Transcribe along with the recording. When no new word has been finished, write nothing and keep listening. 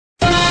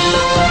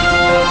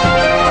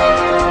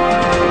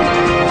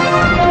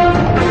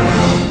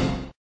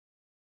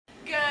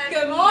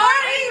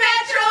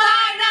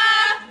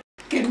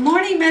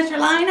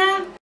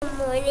Metrolina. Good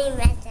morning,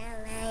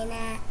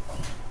 Metrolina.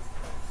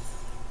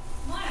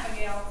 Come on,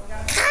 Abigail. We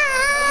gotta go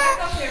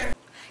back up here.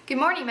 Good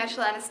morning,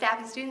 Metrolina staff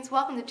and students.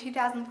 Welcome to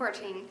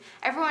 2014.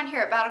 Everyone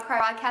here at Battle Cry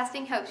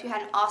Broadcasting hopes you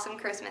had an awesome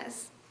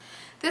Christmas.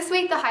 This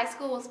week, the high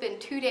school will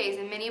spend 2 days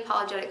in many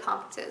apologetic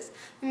conferences.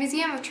 The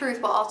Museum of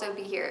Truth will also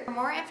be here. For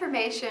more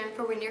information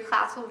for when your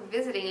class will be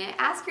visiting it,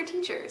 ask your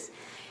teachers.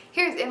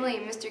 Here's Emily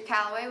and Mr.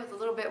 Calloway with a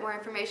little bit more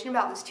information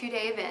about this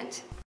 2-day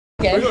event.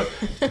 Okay.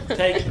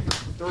 Take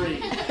 3.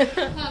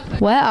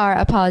 What are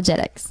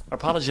apologetics?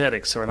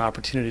 Apologetics are an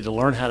opportunity to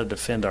learn how to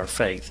defend our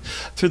faith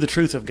through the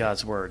truth of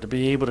God's Word, to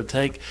be able to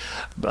take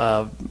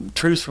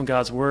truths from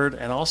God's Word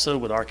and also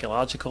with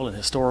archaeological and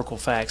historical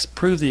facts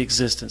prove the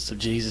existence of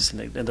Jesus,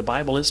 and the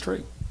Bible is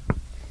true.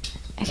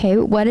 Okay,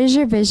 what is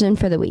your vision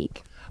for the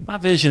week? My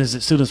vision is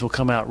that students will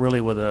come out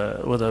really with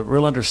a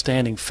real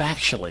understanding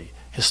factually,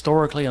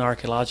 historically and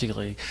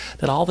archaeologically,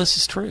 that all this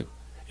is true.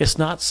 It's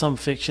not some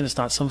fiction, it's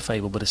not some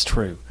fable, but it's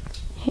true.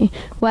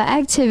 What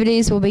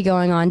activities will be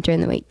going on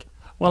during the week?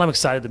 Well, I'm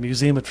excited. The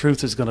Museum of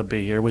Truth is going to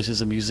be here, which is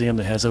a museum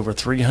that has over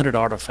 300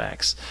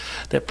 artifacts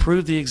that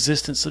prove the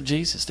existence of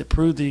Jesus, that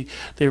prove the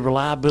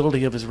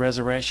reliability of his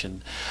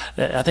resurrection.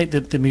 I think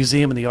that the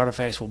museum and the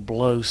artifacts will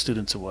blow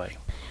students away.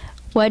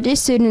 What do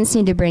students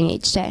need to bring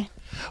each day?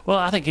 Well,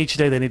 I think each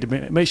day they need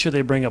to make sure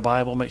they bring a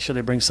Bible, make sure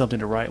they bring something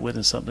to write with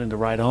and something to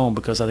write on,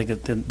 because I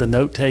think that the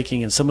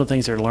note-taking and some of the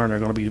things they're learning are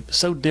going to be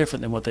so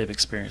different than what they've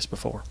experienced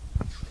before.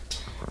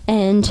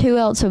 And who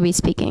else will be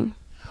speaking?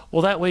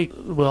 Well, that week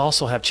we'll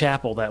also have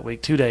chapel that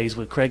week, 2 days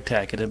with Craig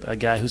Tackett, a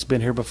guy who's been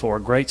here before, a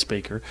great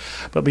speaker.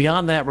 But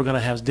beyond that, we're going to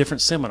have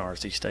different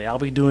seminars each day. I'll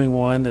be doing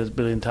one that's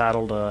been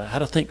entitled How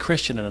to Think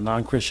Christian in a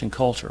Non-Christian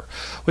Culture,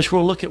 which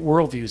will look at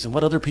worldviews and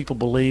what other people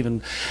believe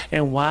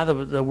and why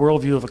the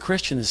worldview of a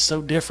Christian is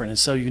so different and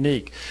so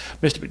unique.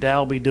 Mr. McDowell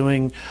will be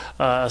doing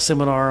a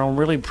seminar on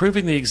really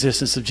proving the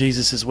existence of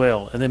Jesus as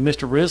well. And then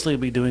Mr. Risley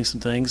will be doing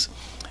some things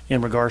in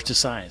regards to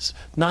science.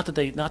 Not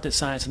that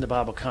science and the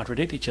Bible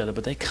contradict each other,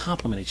 but they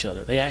complement each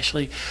other. They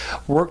actually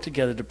work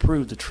together to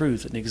prove the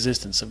truth and the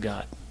existence of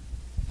God.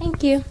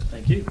 Thank you.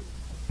 Thank you.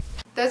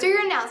 Those are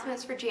your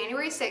announcements for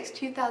January 6,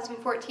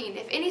 2014.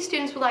 If any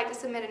students would like to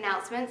submit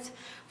announcements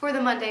for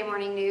the Monday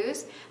morning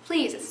news,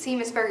 please see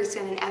Ms.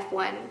 Ferguson in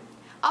F1.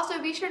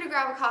 Also, be sure to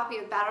grab a copy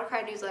of Battle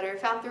Cry newsletter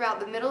found throughout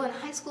the middle and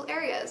high school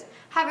areas.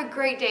 Have a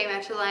great day,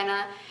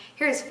 Metrolina.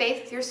 Here's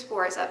Faith with your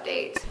sports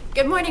update.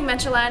 Good morning,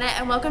 Metrolina,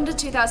 and welcome to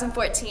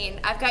 2014.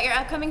 I've got your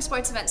upcoming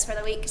sports events for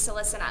the week, so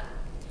listen up.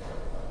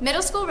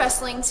 Middle school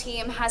wrestling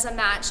team has a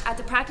match at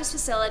the practice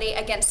facility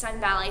against Sun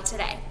Valley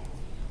today.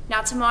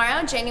 Now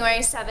tomorrow, January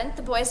 7th,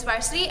 the boys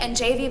varsity and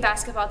JV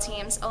basketball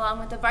teams, along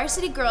with the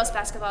varsity girls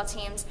basketball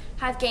teams,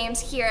 have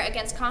games here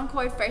against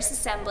Concord First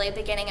Assembly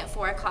beginning at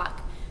 4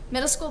 o'clock.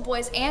 Middle school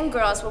boys and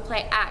girls will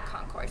play at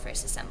Concord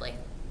First Assembly.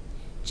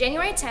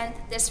 January 10th,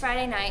 this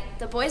Friday night,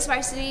 the boys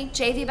varsity,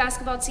 JV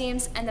basketball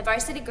teams, and the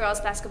varsity girls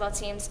basketball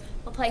teams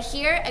will play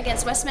here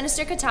against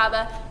Westminster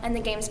Catawba, and the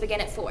games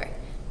begin at 4.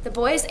 The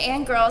boys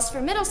and girls for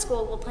middle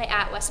school will play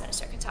at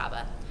Westminster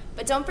Catawba.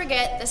 But don't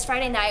forget, this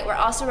Friday night, we're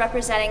also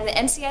representing the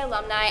MCA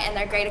alumni and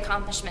their great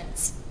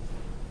accomplishments.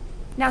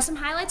 Now, some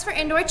highlights for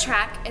indoor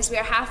track is we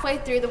are halfway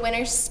through the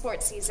winter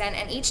sports season,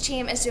 and each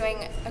team is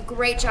doing a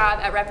great job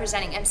at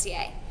representing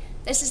MCA.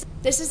 This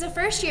is the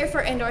first year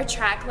for indoor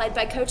track led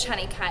by Coach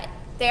Honeycutt.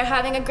 They are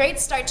having a great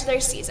start to their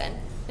season.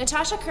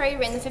 Natasha Curry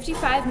ran the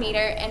 55-meter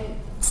in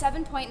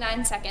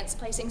 7.9 seconds,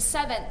 placing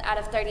 7th out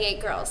of 38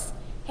 girls.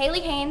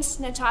 Haley Haynes,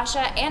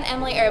 Natasha, and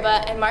Emily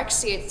Erba and Mark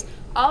Suits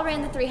all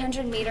ran the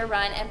 300-meter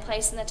run and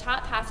placed in the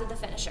top half of the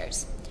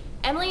finishers.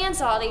 Emily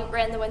Anzaldi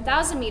ran the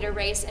 1,000-meter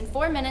race in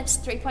 4 minutes,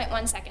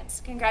 3.1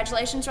 seconds.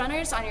 Congratulations,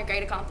 runners, on your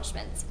great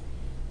accomplishments.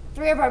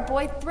 3 of our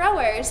boy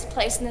throwers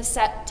placed in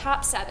the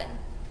top 7.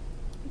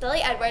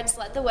 Billy Edwards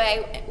led the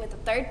way with a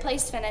 3rd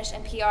place finish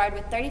and PR'd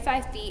with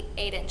 35 feet,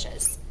 8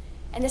 inches.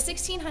 In the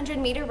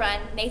 1,600-meter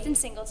run, Nathan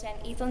Singleton,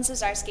 Ethan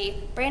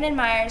Cesarski, Brandon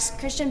Myers,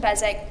 Christian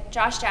Bezic,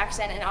 Josh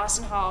Jackson, and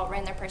Austin Hall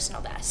ran their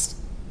personal best.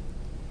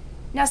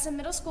 Now, some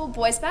middle school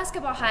boys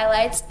basketball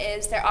highlights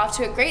is they're off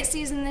to a great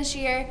season this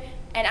year,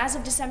 and as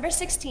of December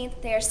 16th,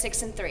 they are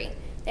 6-3.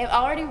 They've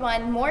already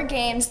won more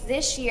games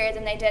this year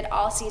than they did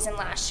all season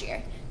last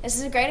year. This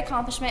is a great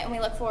accomplishment, and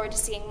we look forward to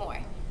seeing more.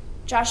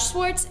 Josh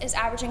Schwartz is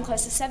averaging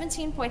close to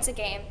 17 points a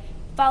game,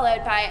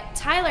 followed by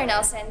Tyler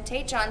Nelson,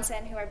 Tate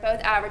Johnson, who are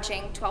both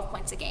averaging 12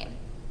 points a game.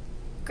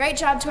 Great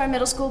job to our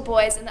middle school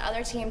boys and the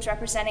other teams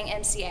representing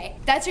MCA.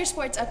 That's your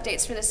sports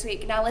updates for this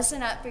week. Now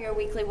listen up for your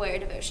weekly Warrior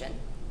Devotion.